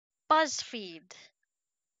Buzzfeed,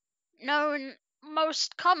 known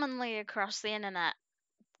most commonly across the internet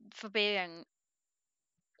for being,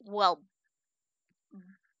 well,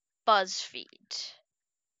 Buzzfeed.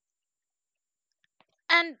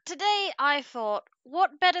 And today I thought,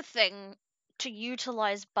 what better thing to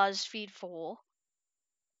utilize Buzzfeed for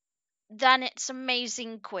than its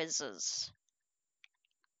amazing quizzes?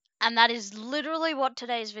 And that is literally what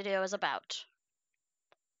today's video is about.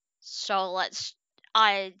 So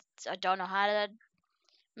I don't know how to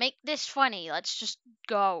make this funny. Let's just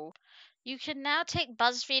go. You can now take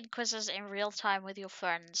BuzzFeed quizzes in real time with your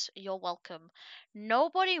friends. You're welcome.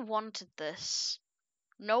 Nobody wanted this.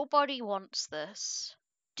 Nobody wants this.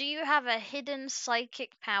 Do you have a hidden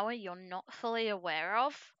psychic power you're not fully aware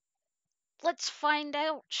of? Let's find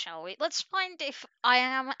out, shall we? Let's find if I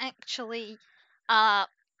am actually,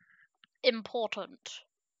 important.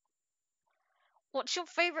 What's your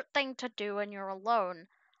favorite thing to do when you're alone?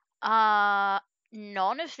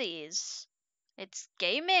 None of these. It's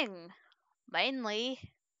gaming, mainly.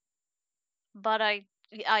 But I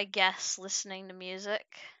guess listening to music.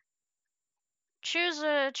 Choose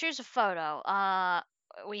a photo.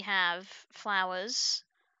 We have flowers,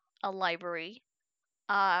 a library,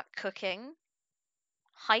 cooking,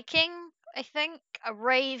 hiking, I think, a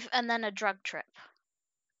rave, and then a drug trip.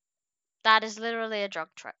 That is literally a drug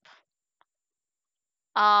trip.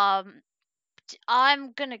 I'm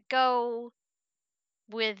gonna go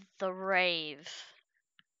with the rave.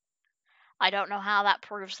 I don't know how that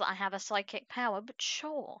proves that I have a psychic power, but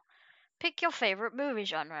sure. Pick your favorite movie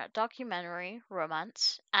genre: documentary,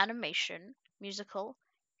 romance, animation, musical,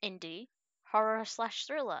 indie,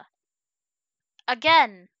 horror/thriller.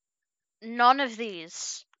 Again, none of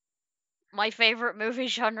these. My favorite movie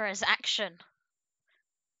genre is action.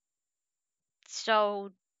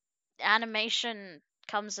 So, animation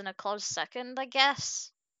comes in a close second, I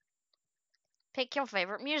guess. Pick your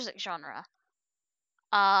favorite music genre.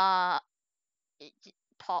 Pop.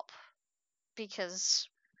 Because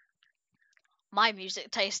my music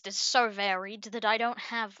taste is so varied that I don't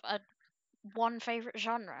have one favorite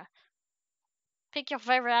genre. Pick your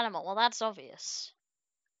favorite animal. Well, that's obvious.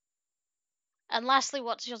 And lastly,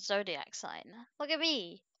 what's your zodiac sign? Look at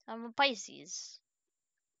me. I'm a Pisces.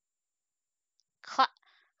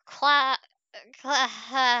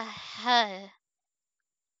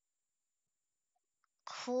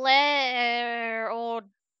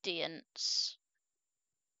 Clairaudience.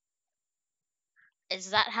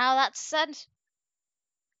 Is that how that's said?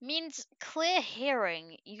 Means clear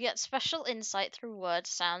hearing. You get special insight through words,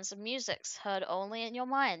 sounds, and musics heard only in your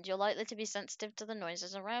mind. You're likely to be sensitive to the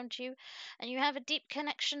noises around you, and you have a deep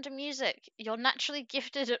connection to music. You're naturally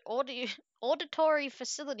gifted at auditory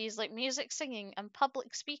facilities like music, singing, and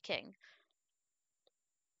public speaking.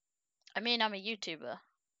 I mean, I'm a YouTuber.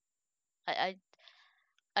 I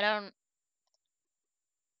don't.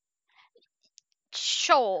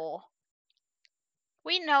 Sure.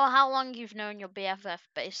 We know how long you've known your BFF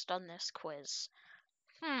based on this quiz.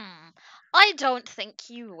 I don't think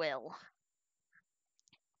you will.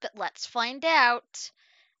 But let's find out.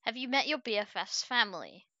 Have you met your BFF's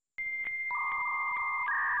family?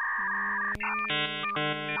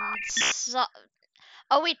 So,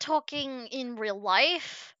 are we talking in real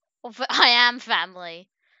life? Or I am family?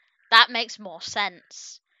 That makes more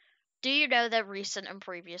sense. Do you know their recent and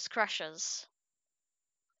previous crushes?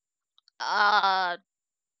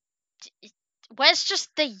 Where's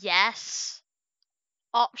just the yes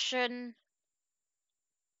option?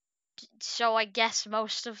 So I guess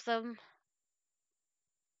most of them.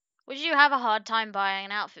 Would you have a hard time buying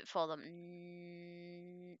an outfit for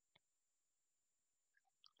them?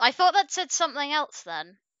 I thought that said something else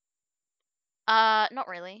then. Not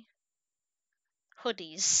really.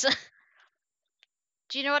 Hoodies.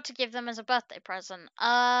 Do you know what to give them as a birthday present?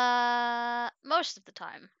 Most of the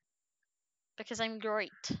time. Because I'm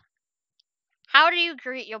great. How do you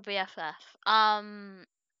greet your BFF? None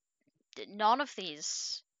of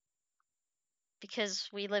these. Because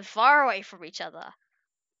we live far away from each other.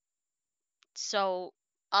 So,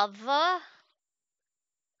 other?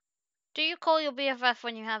 Do you call your BFF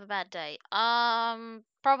when you have a bad day?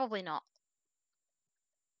 Probably not.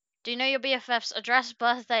 Do you know your BFF's address,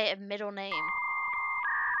 birthday, and middle name?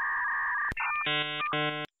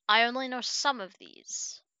 I only know some of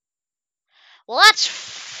these. Well, that's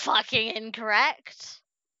fucking incorrect.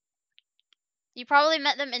 You probably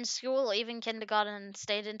met them in school or even kindergarten and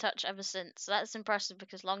stayed in touch ever since. That's impressive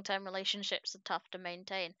because long-term relationships are tough to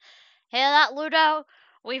maintain. Hear that, Ludo?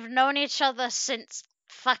 We've known each other since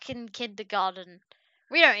fucking kindergarten.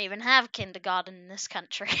 We don't even have kindergarten in this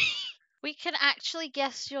country. We can actually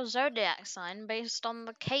guess your zodiac sign based on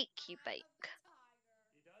the cake you bake.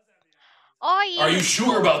 Are you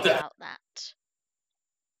sure about that?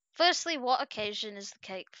 Firstly, what occasion is the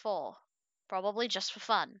cake for? Probably just for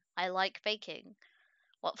fun. I like baking.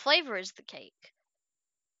 What flavor is the cake?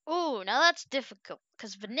 Ooh, now that's difficult,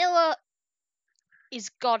 because vanilla is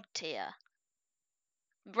god tier.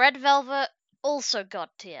 Red velvet, also god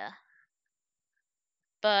tier.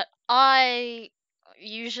 But I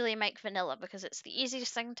usually make vanilla because it's the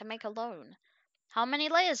easiest thing to make alone. How many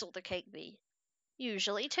layers will the cake be?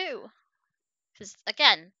 Usually 2. Because,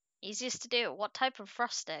 again, easiest to do. What type of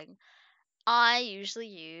frosting? I usually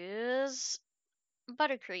use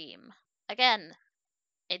buttercream. Again,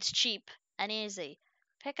 it's cheap and easy.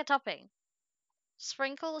 Pick a topping.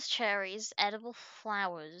 Sprinkles, cherries, edible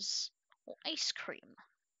flowers, or ice cream.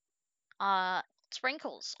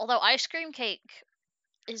 Sprinkles. Although ice cream cake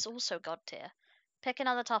is also god tier. Pick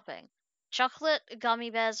another topping. Chocolate,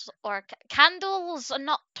 gummy bears, or candles are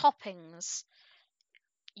not toppings.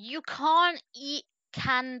 You can't eat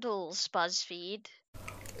candles, Buzzfeed.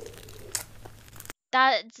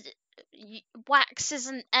 That wax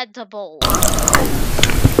isn't edible.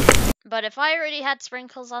 But if I already had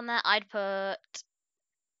sprinkles on there, I'd put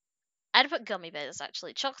gummy bears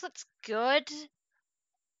actually. Chocolate's good,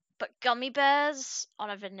 but gummy bears on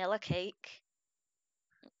a vanilla cake.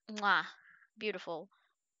 Mwah. Beautiful.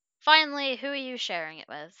 Finally, who are you sharing it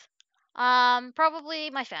with? Probably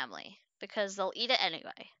my family, because they'll eat it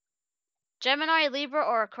anyway. Gemini, Libra,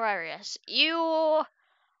 or Aquarius? You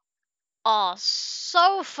are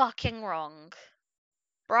so fucking wrong.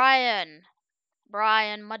 Brian,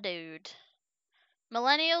 my dude.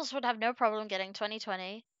 Millennials would have no problem getting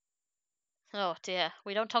 2020. Oh dear,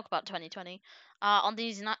 we don't talk about 2020. On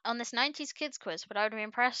this 90s kids quiz, but I would be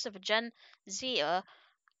impressed if a Gen Zer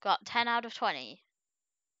got 10 out of 20.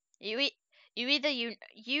 You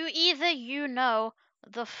either know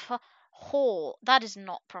the whole. That is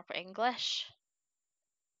not proper English.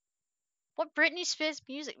 What Britney Spears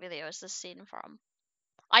music video is this scene from?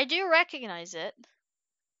 I do recognize it.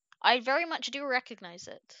 I very much do recognize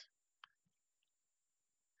it.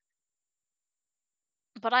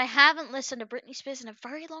 But I haven't listened to Britney Spears in a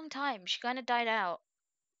very long time. She kind of died out.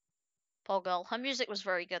 Poor girl. Her music was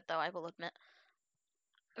very good, though, I will admit.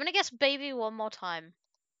 I'm gonna guess Baby one more time.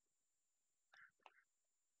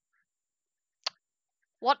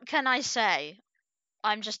 What can I say?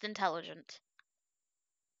 I'm just intelligent.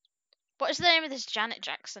 What is the name of this Janet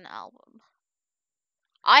Jackson album?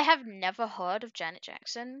 I have never heard of Janet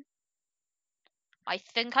Jackson. I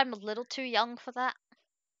think I'm a little too young for that.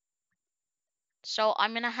 So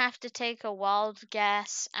I'm gonna have to take a wild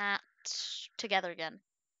guess at Together Again.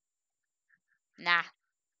 Nah.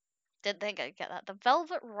 Didn't think I'd get that. The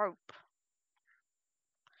Velvet Rope.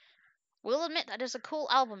 We'll admit that is a cool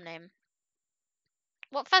album name.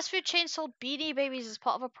 What fast food chain sold Beanie Babies as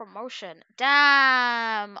part of a promotion?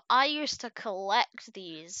 Damn! I used to collect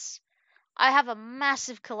these. I have a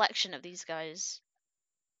massive collection of these guys.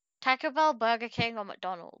 Taco Bell, Burger King, or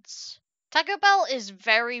McDonald's? Taco Bell is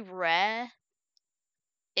very rare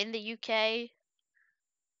in the UK.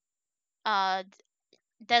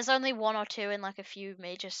 There's only 1 or 2 in like a few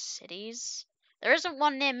major cities. There isn't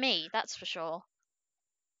one near me, that's for sure.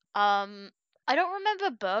 I don't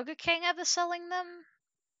remember Burger King ever selling them.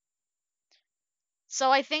 So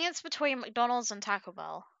I think it's between McDonald's and Taco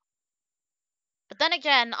Bell. But then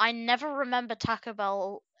again, I never remember Taco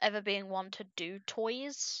Bell ever being one to do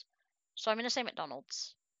toys. So I'm gonna say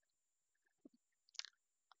McDonald's.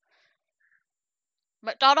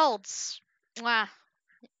 McDonald's! Mwah.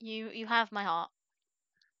 You have my heart.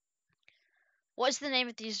 What is the name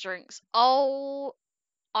of these drinks? Oh,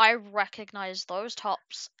 I recognize those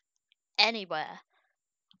tops anywhere.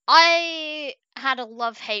 I had a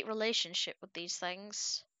love-hate relationship with these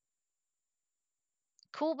things.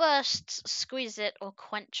 Cool Bursts, Squeeze It, or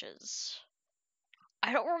Quenches?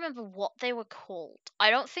 I don't remember what they were called. I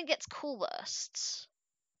don't think it's Cool Bursts.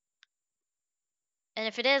 And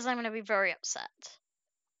if it is, I'm going to be very upset.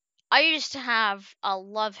 I used to have a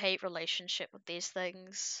love-hate relationship with these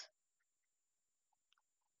things.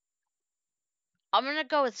 I'm going to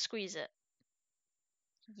go with Squeeze It.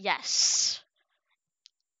 Yes.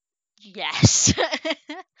 Yes.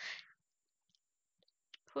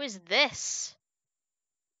 Who is this?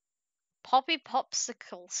 Poppy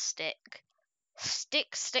Popsicle Stick.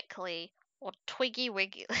 Stick Stickly. Or Twiggy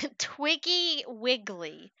Wiggly. Twiggy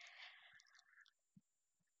Wiggly.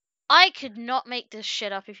 I could not make this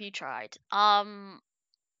shit up if you tried.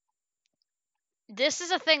 This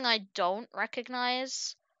is a thing I don't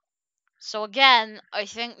recognize. So again, I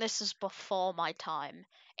think this is before my time.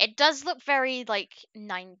 It does look very, like,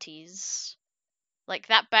 90s. Like,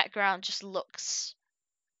 that background just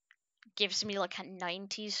gives me, like, a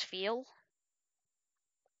 90s feel.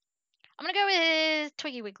 I'm gonna go with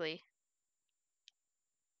Twiggy Wiggly.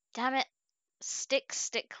 Damn it.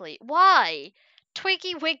 Stickly. Why?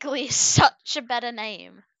 Twiggy Wiggly is such a better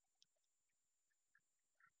name.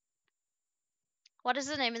 What is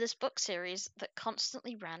the name of this book series that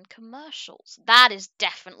constantly ran commercials? That is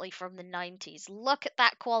definitely from the 90s. Look at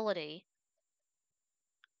that quality.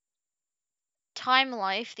 Time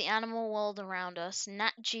Life, The Animal World Around Us,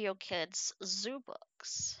 Nat Geo Kids, Zoo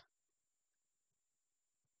Books.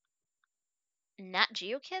 Nat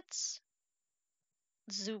Geo Kids?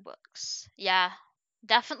 Zoo Books. Yeah,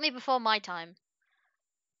 definitely before my time.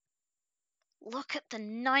 Look at the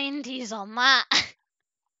 90s on that.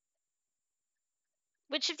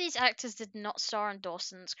 Which of these actors did not star in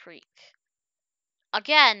Dawson's Creek?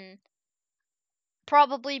 Again,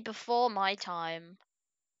 probably before my time.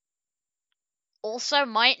 Also,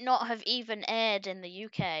 might not have even aired in the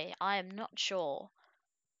UK. I am not sure.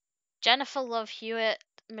 Jennifer Love Hewitt,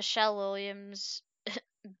 Michelle Williams,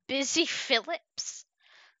 Busy Phillips?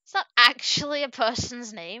 Is that actually a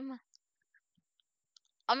person's name?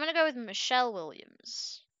 I'm gonna go with Michelle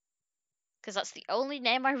Williams. Because that's the only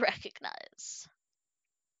name I recognize.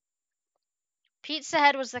 Pizza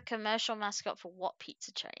Head was the commercial mascot for what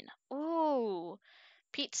pizza chain? Ooh.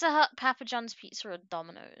 Pizza Hut, Papa John's Pizza, or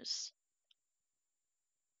Domino's?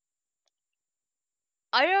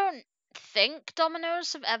 I don't think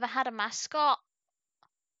Domino's have ever had a mascot.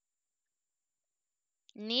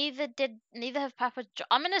 Neither have Papa John.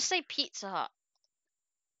 I'm gonna say Pizza Hut.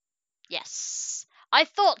 Yes. I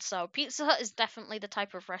thought so. Pizza Hut is definitely the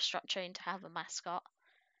type of restaurant chain to have a mascot.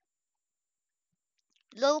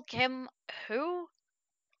 Lil Kim, who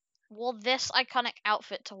wore this iconic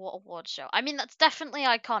outfit to what award show? I mean, that's definitely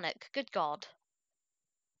iconic. Good God.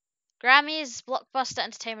 Grammys, Blockbuster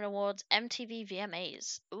Entertainment Awards, MTV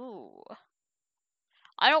VMAs. Ooh.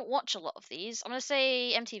 I don't watch a lot of these. I'm gonna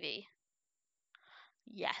say MTV.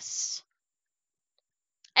 Yes.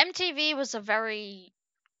 MTV was a very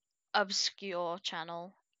obscure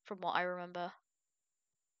channel, from what I remember.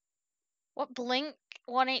 What Blink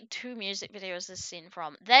 182 music video is this scene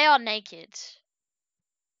from? They are naked.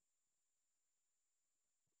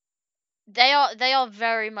 They are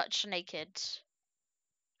very much naked.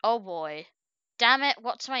 Oh boy. Damn it,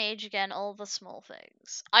 what's my age again? All the small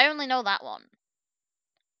things. I only know that one.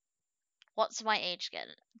 What's my age again?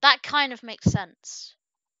 That kind of makes sense.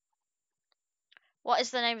 What is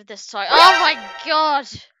the name of this toy? Oh my god!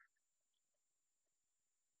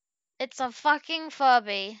 It's a fucking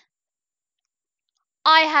Furby.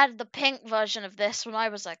 I had the pink version of this when I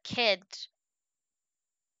was a kid.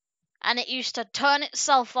 And it used to turn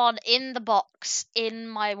itself on in the box in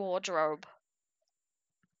my wardrobe.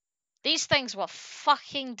 These things were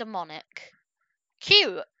fucking demonic.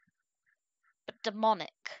 Cute, but demonic.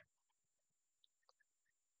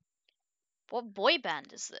 What boy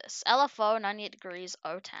band is this? LFO, 98 Degrees,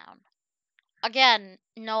 O-Town. Again,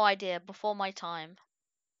 no idea. Before my time.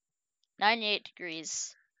 98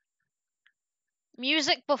 Degrees.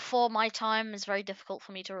 Music before my time is very difficult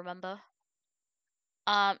for me to remember.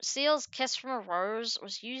 Seal's Kiss from a Rose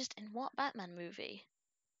was used in what Batman movie?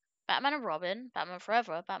 Batman and Robin, Batman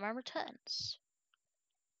Forever, Batman Returns.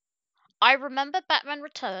 I remember Batman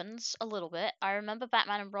Returns a little bit. I remember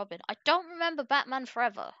Batman and Robin. I don't remember Batman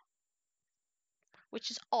Forever,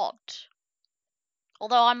 which is odd.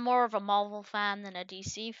 Although I'm more of a Marvel fan than a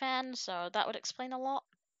DC fan, so that would explain a lot.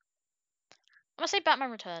 I'm gonna say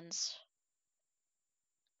Batman Returns.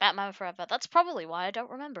 Batman Forever. That's probably why I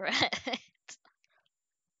don't remember it.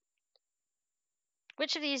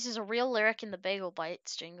 Which of these is a real lyric in the Bagel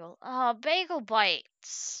Bites jingle? Oh, Bagel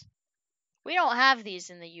Bites. We don't have these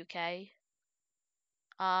in the UK.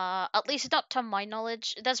 At least not to my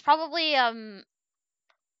knowledge. There's probably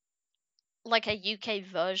like a UK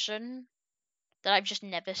version that I've just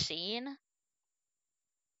never seen.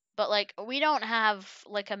 But like we don't have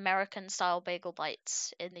like American style Bagel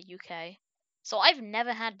Bites in the UK. So I've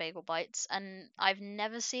never had Bagel Bites and I've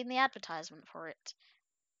never seen the advertisement for it.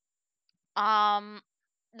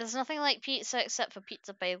 There's nothing like pizza except for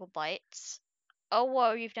pizza bagel bites. Oh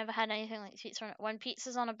whoa, you've never had anything like pizza. When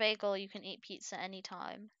pizza's on a bagel, you can eat pizza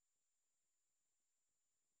anytime.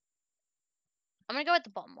 I'm gonna go with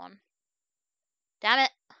the bottom one. Damn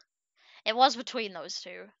it. It was between those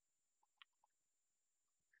two.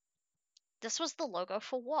 This was the logo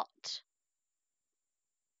for what?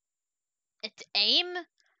 It's AIM?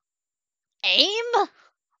 AIM?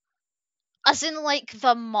 As in, like,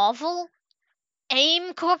 the Marvel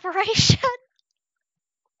AIM Corporation?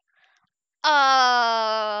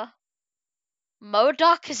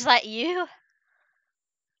 MODOK, is that you?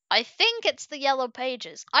 I think it's the Yellow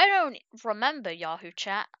Pages. I don't remember Yahoo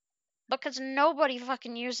Chat, because nobody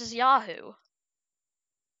fucking uses Yahoo.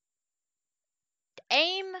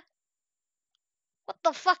 AIM? What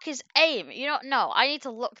the fuck is AIM? You don't know. I need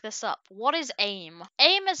to look this up. What is AIM?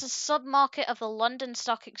 AIM is a submarket of the London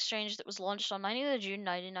Stock Exchange that was launched on 19th of June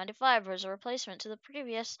 1995 as a replacement to the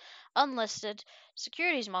previous unlisted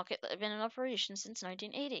securities market that had been in operation since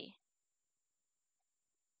 1980.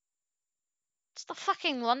 It's the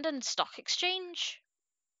fucking London Stock Exchange?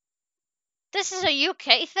 This is a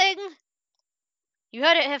UK thing? You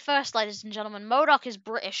heard it here first, ladies and gentlemen. MODOK is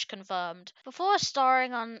British, confirmed. Before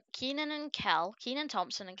starring on Kenan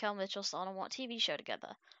Thompson and Kel Mitchell starred on what TV show together?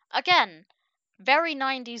 Again, very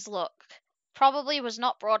 90s look. Probably was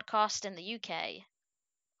not broadcast in the UK,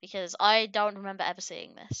 because I don't remember ever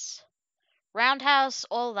seeing this. Roundhouse,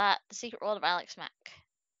 all that, The Secret World of Alex Mack.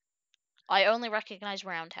 I only recognize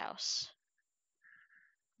Roundhouse.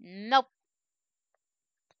 Nope.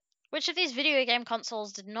 Which of these video game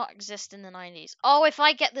consoles did not exist in the 90s? Oh, if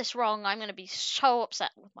I get this wrong, I'm going to be so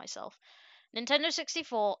upset with myself. Nintendo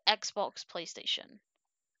 64, Xbox, PlayStation.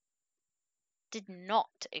 Did not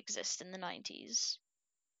exist in the 90s.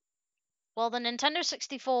 Well, the Nintendo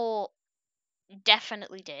 64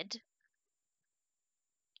 definitely did.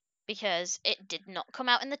 Because it did not come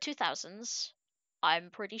out in the 2000s. I'm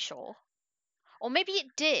pretty sure. Or maybe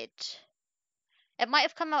it did. It might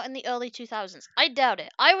have come out in the early 2000s. I doubt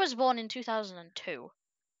it. I was born in 2002.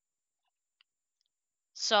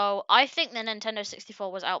 So, I think the Nintendo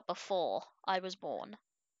 64 was out before I was born.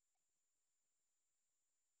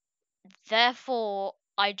 Therefore,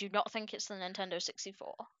 I do not think it's the Nintendo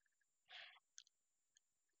 64.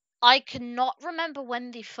 I cannot remember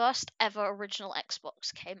when the first ever original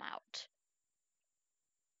Xbox came out.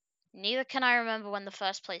 Neither can I remember when the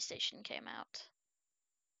first PlayStation came out.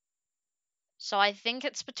 So I think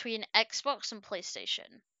it's between Xbox and PlayStation.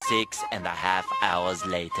 6.5 hours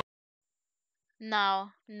later. No,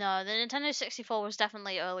 the Nintendo 64 was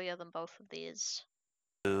definitely earlier than both of these.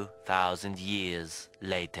 2,000 years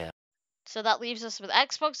later. So that leaves us with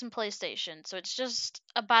Xbox and PlayStation. So it's just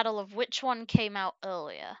a battle of which one came out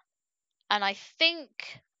earlier. And I think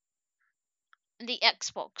the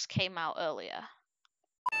Xbox came out earlier.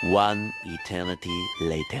 1 eternity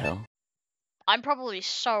later. I'm probably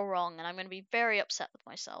so wrong, and I'm going to be very upset with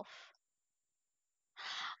myself.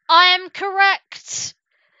 I am correct!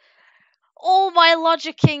 All my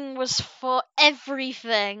logicking was for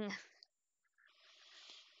everything.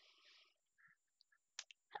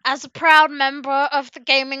 As a proud member of the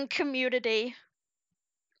gaming community,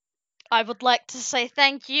 I would like to say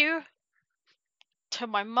thank you to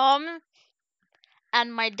my mom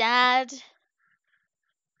and my dad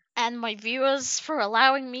and my viewers for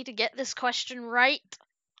allowing me to get this question right.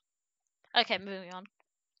 Okay, moving on.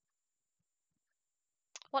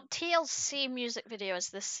 What TLC music video is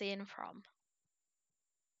this scene from?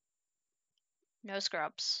 No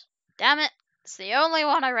Scrubs. Damn it, it's the only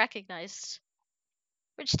one I recognized.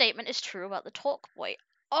 Which statement is true about the Talk Boy?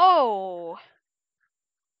 Oh!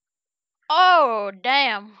 Oh,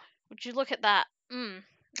 damn. Would you look at that?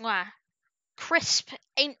 Mwah. Crisp,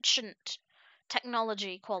 ancient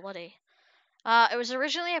technology quality. It was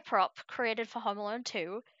originally a prop created for Home Alone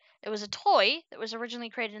 2. It was a toy that was originally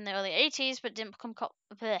created in the early 80s but didn't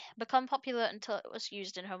become popular until it was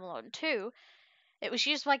used in Home Alone 2. It was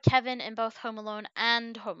used by Kevin in both Home Alone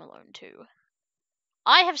and Home Alone 2.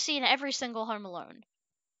 I have seen every single Home Alone.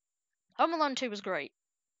 Home Alone 2 was great.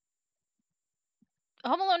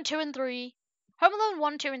 Home Alone 2 and 3. Home Alone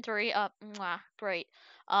 1, 2, and 3 are great.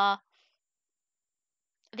 The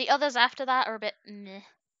others after that are a bit meh.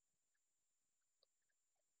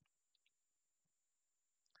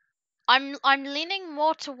 I'm leaning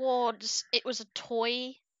more towards it was a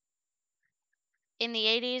toy in the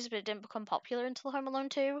 80s, but it didn't become popular until Home Alone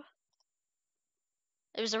 2.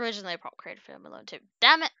 It was originally a prop created for Home Alone 2.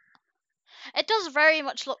 Damn it! It does very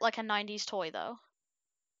much look like a 90s toy, though.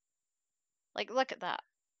 Like, look at that.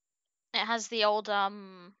 It has the old,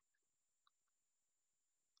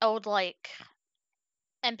 like,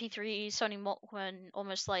 MP3 Sony Walkman,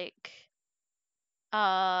 almost like,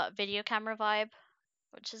 video camera vibe,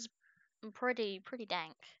 which is pretty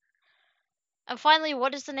dank. And finally,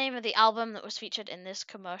 what is the name of the album that was featured in this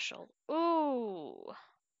commercial? Ooh.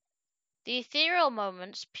 The Ethereal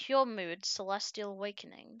Moments, Pure Moods, Celestial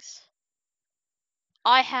Awakenings.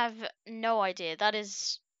 I have no idea. That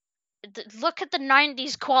is... Look at the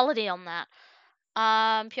 90s quality on that.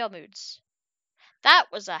 Pure Moods. That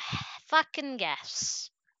was a fucking guess.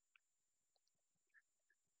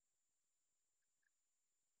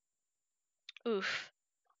 Oof.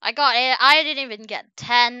 I got it. I didn't even get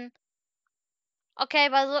 10. Okay,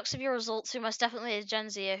 by the looks of your results, you most definitely a Gen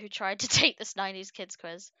Zer who tried to take this 90s kids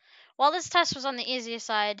quiz. While this test was on the easier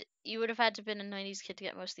side, you would have had to have been a 90s kid to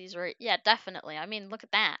get most of these right. Yeah, definitely. I mean, look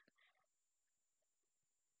at that.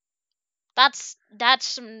 That's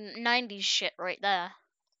some 90s shit right there.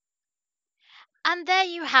 And there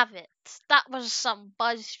you have it. That was some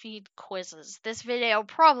BuzzFeed quizzes. This video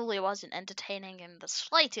probably wasn't entertaining in the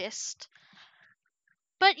slightest.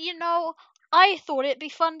 But you know, I thought it'd be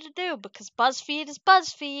fun to do because BuzzFeed is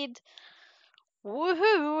BuzzFeed.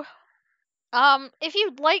 Woohoo! If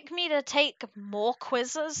you'd like me to take more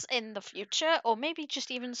quizzes in the future, or maybe just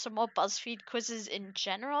even some more BuzzFeed quizzes in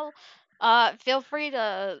general, feel free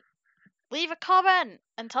to leave a comment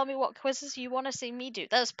and tell me what quizzes you want to see me do.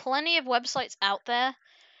 There's plenty of websites out there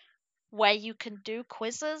where you can do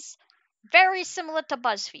quizzes very similar to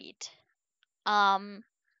BuzzFeed.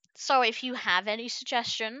 So if you have any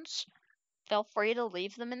suggestions, feel free to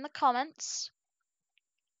leave them in the comments.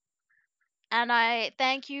 And I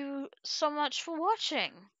thank you so much for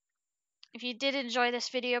watching. If you did enjoy this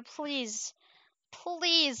video, please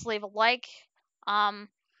leave a like.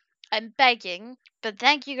 I'm begging, but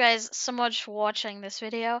thank you guys so much for watching this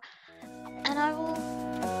video, and I will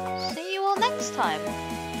see you all next time.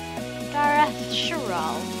 Dareth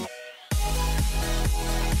Shural.